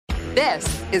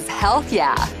This is Health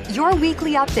Yeah, your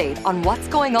weekly update on what's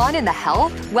going on in the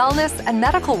health, wellness, and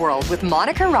medical world with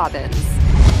Monica Robbins.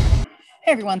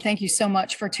 Hey everyone, thank you so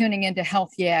much for tuning into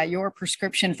Health Yeah, your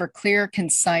prescription for clear,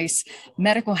 concise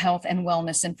medical health and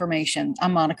wellness information.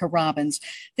 I'm Monica Robbins.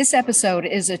 This episode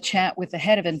is a chat with the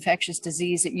head of infectious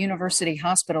disease at University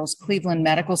Hospital's Cleveland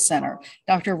Medical Center,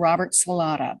 Dr. Robert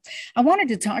Salata. I wanted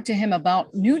to talk to him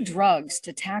about new drugs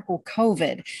to tackle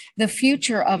COVID, the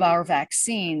future of our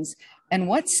vaccines, and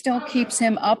what still keeps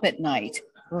him up at night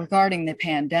regarding the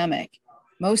pandemic.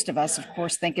 Most of us, of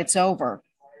course, think it's over.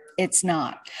 It's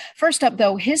not. First up,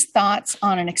 though, his thoughts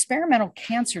on an experimental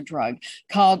cancer drug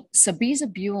called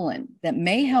sabizabulin that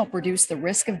may help reduce the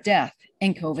risk of death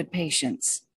in COVID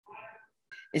patients.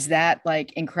 Is that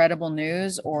like incredible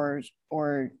news, or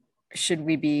should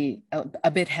we be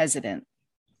a bit hesitant?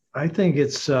 I think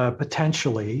it's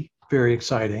potentially very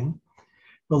exciting.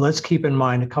 But let's keep in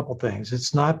mind a couple things.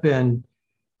 It's not been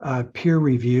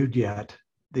peer-reviewed yet,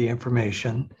 the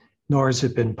information, nor has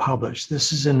it been published.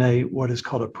 This is in what is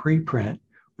called a preprint,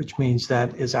 which means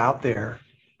that is out there,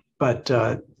 but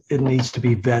it needs to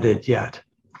be vetted yet.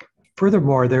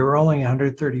 Furthermore, there were only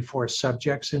 134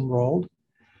 subjects enrolled,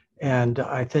 and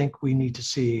I think we need to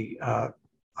see a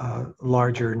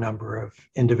larger number of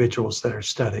individuals that are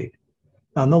studied.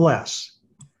 Nonetheless,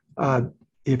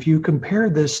 if you compare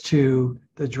this to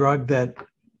the drug that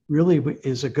really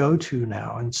is a go-to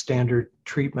now in standard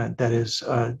treatment, that is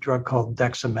a drug called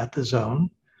dexamethasone,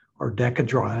 or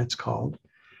Decadron it's called.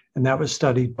 And that was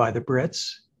studied by the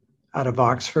Brits out of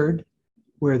Oxford,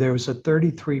 where there was a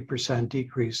 33%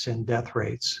 decrease in death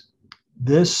rates.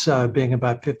 This being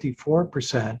about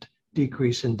 54%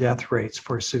 decrease in death rates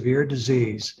for severe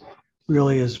disease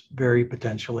really is very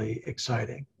potentially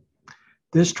exciting.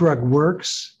 This drug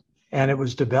works, and it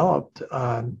was developed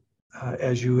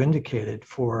as you indicated,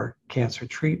 for cancer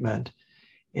treatment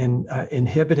in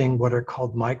inhibiting what are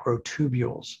called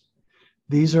microtubules.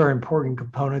 These are important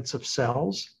components of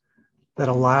cells that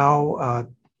allow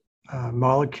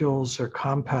molecules or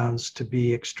compounds to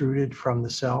be extruded from the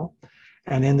cell.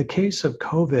 And in the case of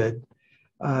COVID,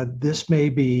 this may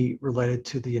be related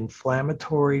to the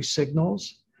inflammatory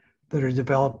signals that are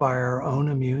developed by our own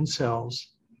immune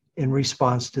cells in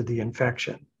response to the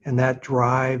infection. And that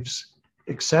drives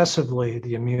excessively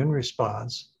the immune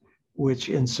response, which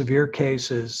in severe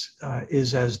cases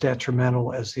is as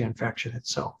detrimental as the infection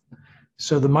itself.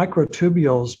 So the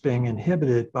microtubules being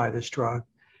inhibited by this drug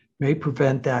may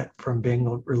prevent that from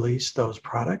being released, those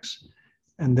products,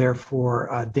 and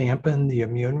therefore dampen the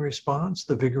immune response,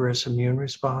 the vigorous immune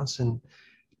response. And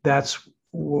that's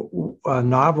a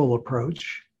novel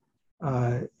approach.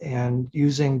 And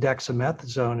using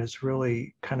dexamethasone is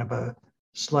really kind of a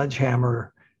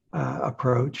sledgehammer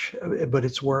approach, but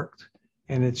it's worked,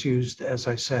 and it's used, as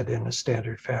I said, in a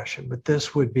standard fashion. But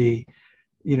this would be,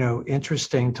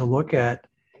 interesting to look at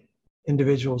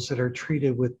individuals that are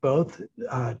treated with both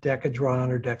Decadron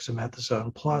or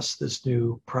dexamethasone plus this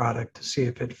new product to see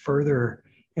if it further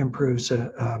improves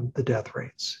the death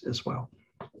rates as well.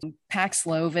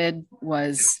 Paxlovid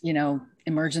was,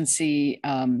 emergency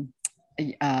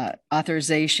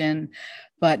authorization,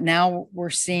 but now we're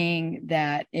seeing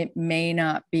that it may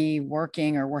not be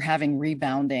working, or we're having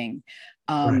rebounding.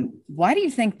 Right. Why do you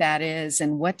think that is?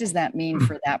 And what does that mean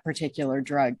for that particular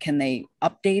drug? Can they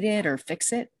update it or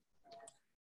fix it?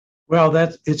 Well,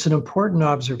 it's an important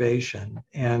observation,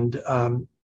 and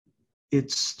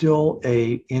it's still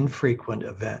an infrequent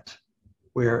event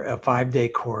where a 5-day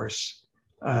course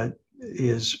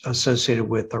is associated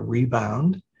with a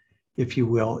rebound, if you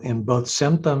will, in both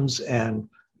symptoms and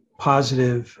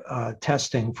positive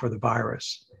testing for the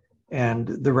virus. And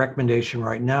the recommendation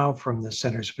right now from the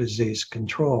Centers for Disease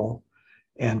Control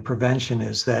and Prevention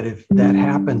is that if that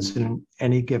happens in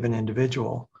any given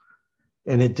individual,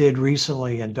 and it did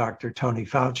recently in Dr. Tony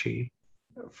Fauci,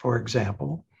 for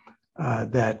example,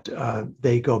 that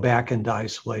they go back into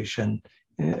isolation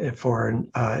for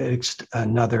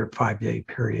another 5-day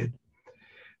period.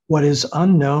 What is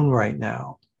unknown right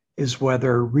now is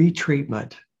whether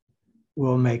retreatment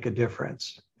will make a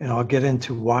difference. And I'll get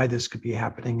into why this could be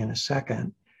happening in a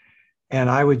second. And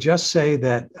I would just say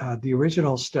that the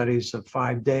original studies of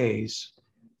 5 days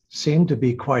seem to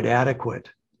be quite adequate.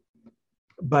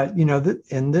 But,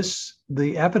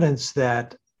 the evidence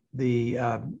that the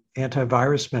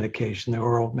antivirus medication, the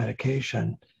oral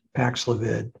medication,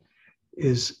 Paxlovid,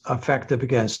 is effective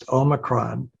against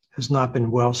Omicron has not been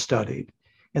well studied.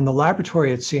 In the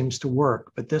laboratory, it seems to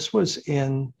work, but this was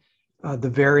in the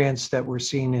variants that were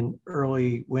seen in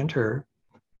early winter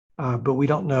but we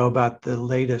don't know about the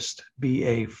latest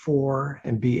BA4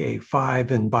 and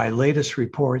BA5. And by latest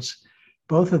reports,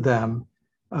 both of them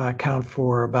account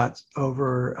for about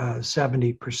over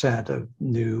 70% of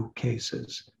new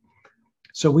cases.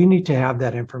 So we need to have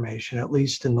that information, at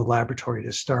least in the laboratory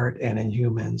to start, and in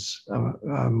humans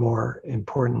more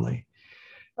importantly.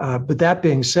 But that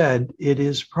being said, it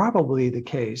is probably the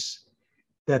case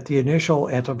that the initial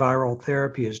antiviral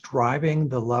therapy is driving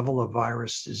the level of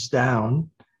viruses down.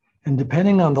 And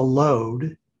depending on the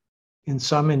load in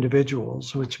some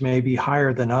individuals, which may be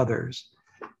higher than others,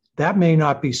 that may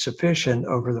not be sufficient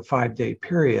over the 5-day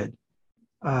period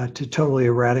to totally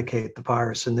eradicate the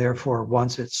virus. And therefore,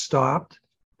 once it's stopped,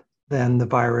 then the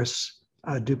virus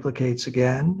duplicates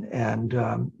again.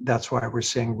 And that's why we're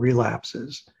seeing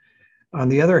relapses. On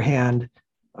the other hand,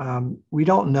 we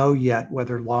don't know yet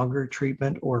whether longer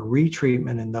treatment or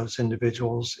retreatment in those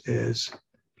individuals is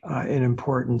an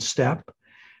important step.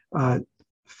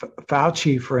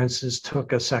 Fauci, for instance,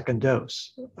 took a second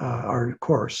dose or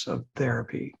course of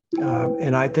therapy.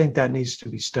 And I think that needs to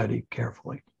be studied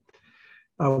carefully.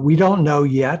 We don't know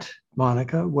yet,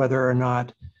 Monica, whether or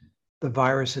not the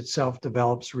virus itself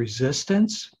develops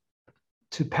resistance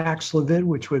to Paxlovid,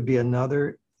 which would be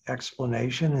another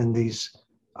explanation in these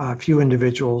few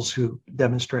individuals who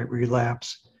demonstrate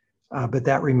relapse, but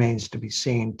that remains to be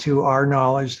seen. To our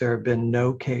knowledge, there have been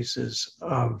no cases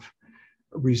of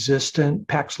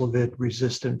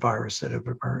Paxlovid-resistant virus that have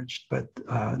emerged, but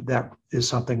that is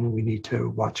something we need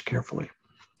to watch carefully.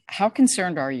 How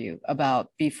concerned are you about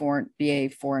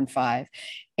BA4 and 5?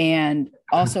 And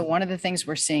also, one of the things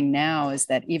we're seeing now is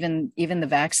that even the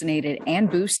vaccinated and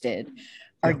boosted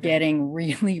are getting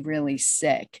really, really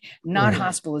sick, not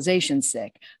hospitalization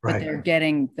sick, but they're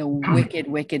getting the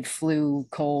wicked flu,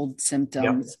 cold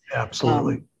symptoms. Yep,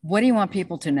 absolutely. What do you want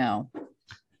people to know?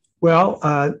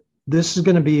 Well, this is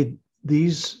going to be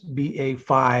these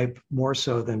BA5 more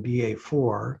so than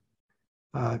BA4,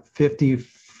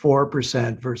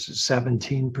 54% versus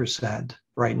 17%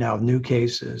 right now, new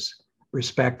cases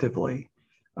respectively,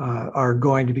 are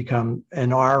going to become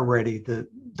and are already the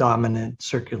dominant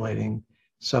circulating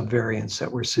subvariants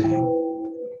that we're seeing.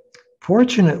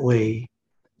 Fortunately,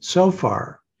 so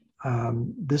far,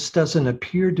 this doesn't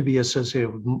appear to be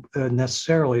associated with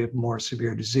necessarily with more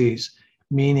severe disease,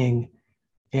 meaning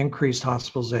increased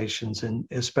hospitalizations and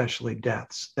especially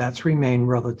deaths. That's remained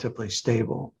relatively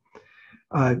stable.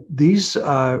 These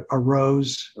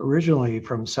arose originally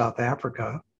from South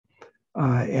Africa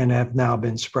and have now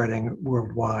been spreading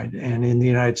worldwide. And in the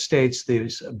United States,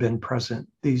 these have been present,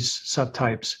 these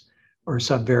subtypes or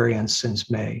subvariants, since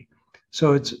May.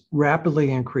 So it's rapidly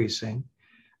increasing.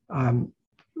 And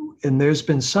there's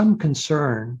been some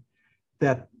concern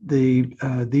that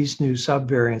these new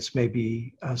subvariants may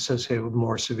be associated with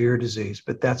more severe disease,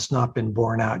 but that's not been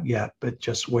borne out yet, but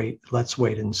just let's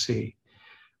wait and see.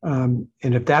 And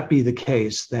if that be the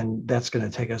case, then that's going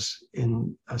to take us,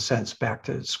 in a sense, back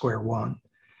to square one.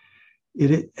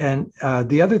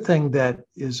 The other thing that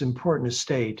is important to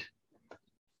state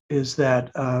is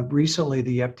that recently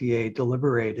the FDA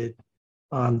deliberated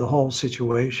on the whole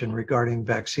situation regarding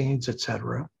vaccines, et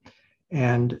cetera.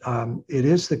 And it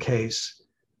is the case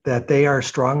that they are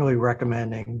strongly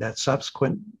recommending that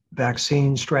subsequent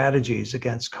vaccine strategies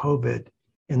against COVID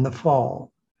in the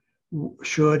fall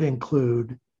should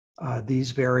include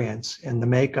these variants in the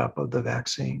makeup of the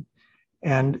vaccine.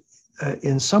 And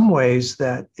in some ways,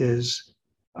 that is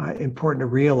important to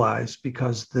realize,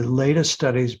 because the latest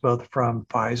studies, both from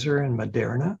Pfizer and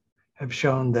Moderna, have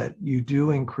shown that you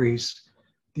do increase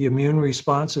the immune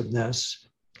responsiveness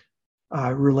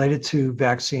related to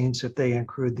vaccines if they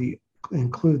include the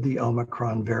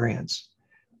Omicron variants.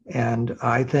 And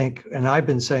I think, and I've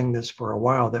been saying this for a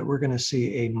while, that we're going to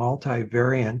see a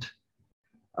multivariant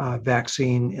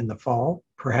vaccine in the fall,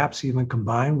 perhaps even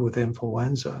combined with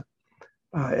influenza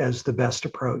as the best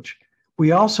approach.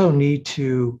 We also need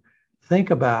to think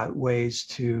about ways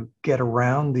to get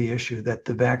around the issue that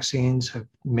the vaccines have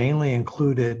mainly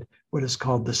included what is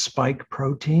called the spike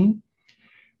protein.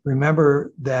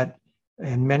 Remember that,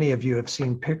 and many of you have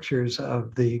seen pictures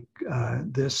of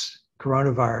this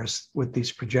coronavirus with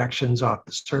these projections off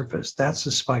the surface. That's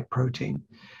the spike protein.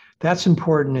 That's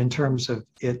important in terms of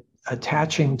it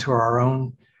attaching to our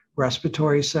own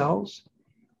respiratory cells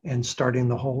and starting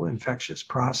the whole infectious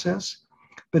process.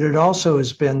 But it also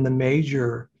has been the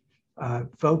major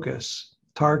focus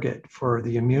target for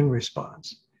the immune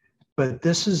response. But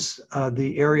this is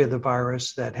the area of the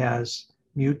virus that has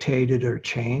mutated or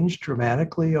changed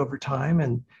dramatically over time.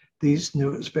 And these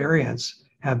newest variants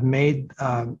have made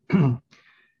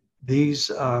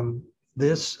these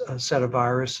this set of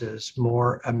viruses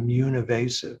more immune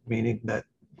evasive, meaning that,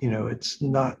 it's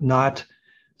not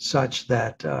such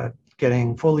that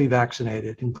getting fully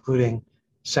vaccinated, including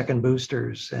second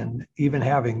boosters and even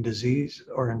having disease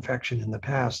or infection in the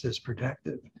past, is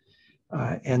protective.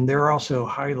 And they're also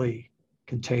highly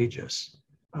contagious,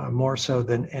 more so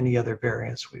than any other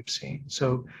variants we've seen.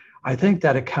 So I think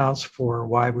that accounts for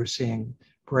why we're seeing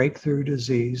breakthrough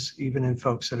disease, even in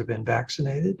folks that have been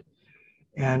vaccinated.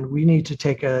 And we need to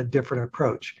take a different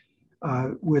approach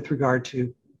with regard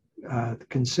to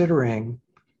considering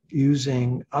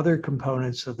using other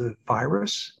components of the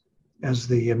virus as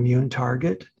the immune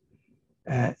target,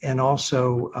 and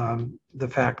also the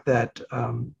fact that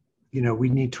we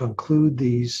need to include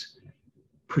these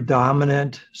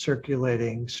predominant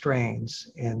circulating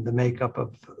strains in the makeup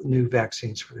of new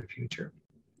vaccines for the future.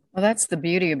 Well, that's the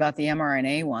beauty about the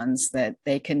mRNA ones, that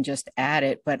they can just add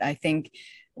it. But I think,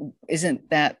 isn't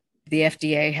that the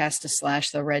FDA has to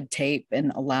slash the red tape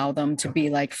and allow them to be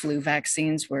like flu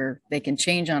vaccines, where they can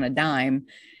change on a dime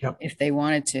if they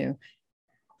wanted to?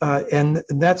 And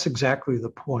that's exactly the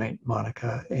point,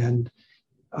 Monica. And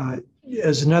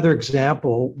as another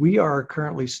example, we are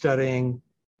currently studying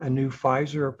a new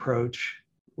Pfizer approach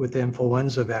with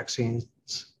influenza vaccines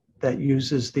that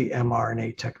uses the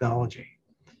mRNA technology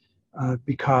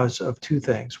because of two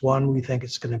things. One, we think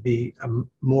it's going to be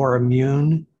more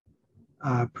immune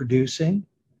producing.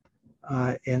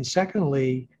 And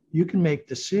secondly, you can make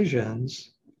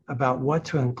decisions about what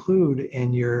to include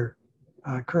in your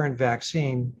current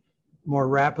vaccine more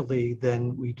rapidly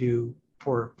than we do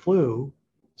for flu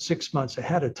 6 months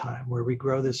ahead of time, where we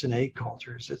grow this in egg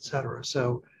cultures, et cetera.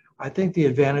 So I think the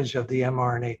advantage of the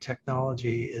mRNA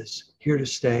technology is here to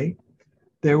stay.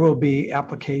 There will be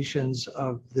applications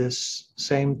of this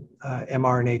same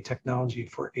mRNA technology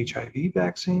for HIV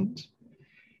vaccines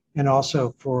and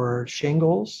also for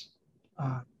shingles,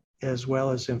 as well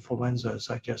as influenza,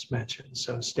 as I just mentioned.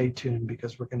 So stay tuned,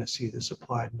 because we're going to see this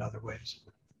applied in other ways.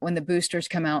 When the boosters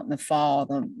come out in the fall,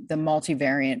 the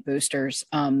multivariant boosters,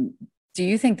 do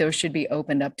you think those should be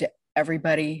opened up to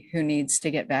everybody who needs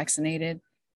to get vaccinated?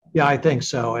 Yeah, I think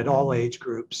so, at all age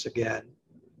groups again.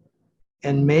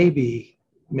 And maybe,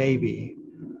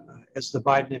 as the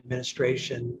Biden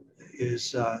administration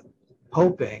is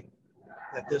hoping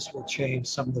that this will change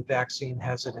some of the vaccine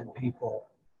hesitant people.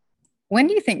 When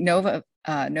do you think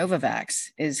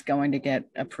Novavax is going to get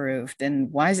approved,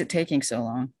 and why is it taking so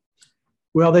long?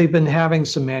 Well, they've been having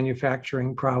some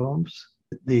manufacturing problems.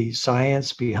 The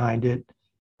science behind it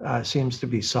seems to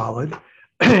be solid,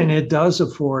 and it does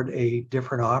afford a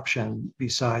different option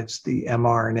besides the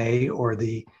mRNA or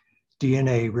the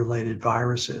DNA-related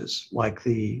viruses like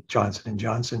the Johnson &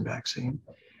 Johnson vaccine.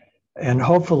 And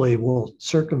hopefully will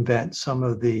circumvent some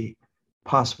of the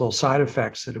possible side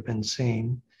effects that have been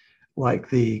seen, like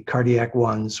the cardiac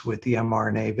ones with the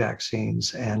mRNA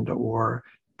vaccines and or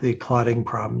the clotting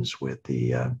problems with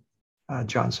the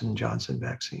Johnson & Johnson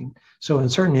vaccine. So in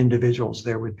certain individuals,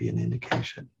 there would be an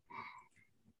indication.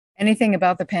 Anything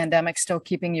about the pandemic still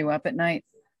keeping you up at night?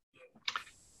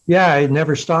 Yeah, it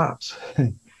never stops.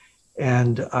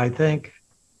 And I think,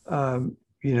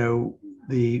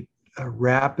 the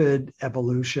rapid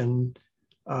evolution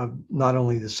of not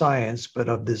only the science, but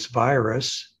of this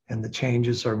virus and the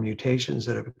changes or mutations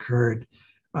that have occurred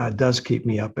does keep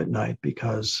me up at night,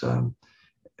 because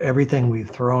everything we've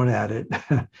thrown at it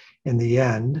in the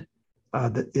end,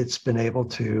 that it's been able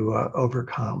to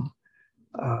overcome.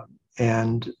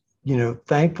 And,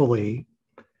 thankfully,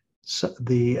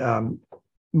 the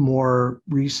more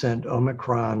recent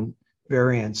Omicron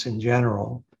variants in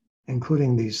general,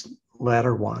 including these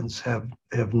latter ones, have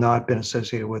not been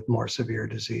associated with more severe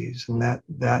disease. And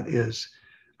that is,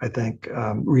 I think,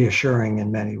 reassuring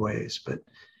in many ways. But,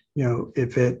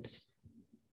 if it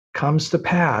comes to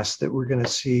pass that we're going to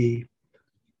see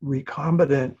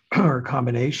recombinant or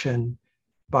combination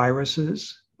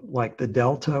viruses like the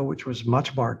Delta, which was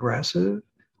much more aggressive,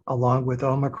 along with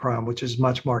Omicron, which is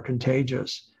much more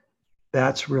contagious,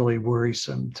 that's really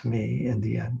worrisome to me in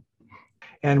the end.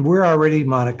 And we're already,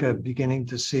 Monica, beginning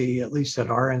to see, at least at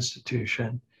our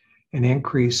institution, an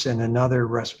increase in another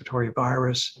respiratory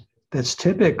virus that's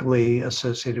typically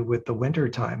associated with the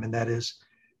wintertime, and that is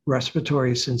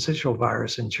respiratory syncytial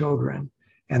virus in children.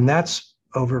 And that's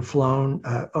overflown.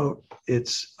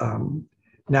 It's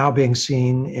now being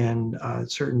seen in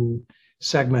certain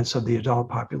segments of the adult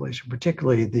population,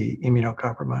 particularly the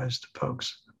immunocompromised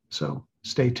folks. So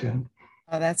stay tuned.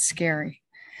 Oh, that's scary.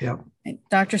 Yep.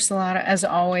 Dr. Salata, as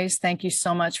always, thank you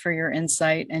so much for your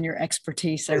insight and your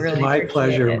expertise. I really my appreciate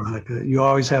pleasure, it. Monica. You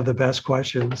always have the best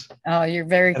questions. Oh, you're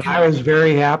very And kind. I was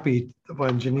very happy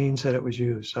when Janine said it was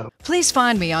you. So Please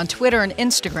find me on Twitter and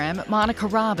Instagram at Monica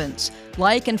Robbins.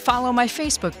 Like and follow my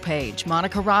Facebook page,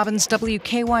 Monica Robbins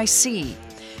WKYC.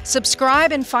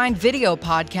 Subscribe and find video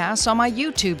podcasts on my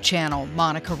YouTube channel,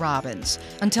 Monica Robbins.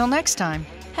 Until next time,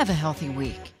 have a healthy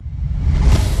week.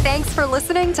 Thanks for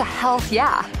listening to Health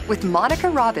Yeah with Monica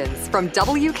Robbins from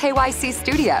WKYC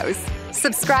Studios.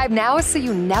 Subscribe now so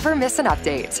you never miss an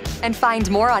update. And find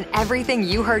more on everything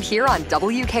you heard here on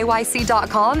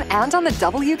WKYC.com and on the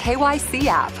WKYC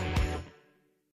app.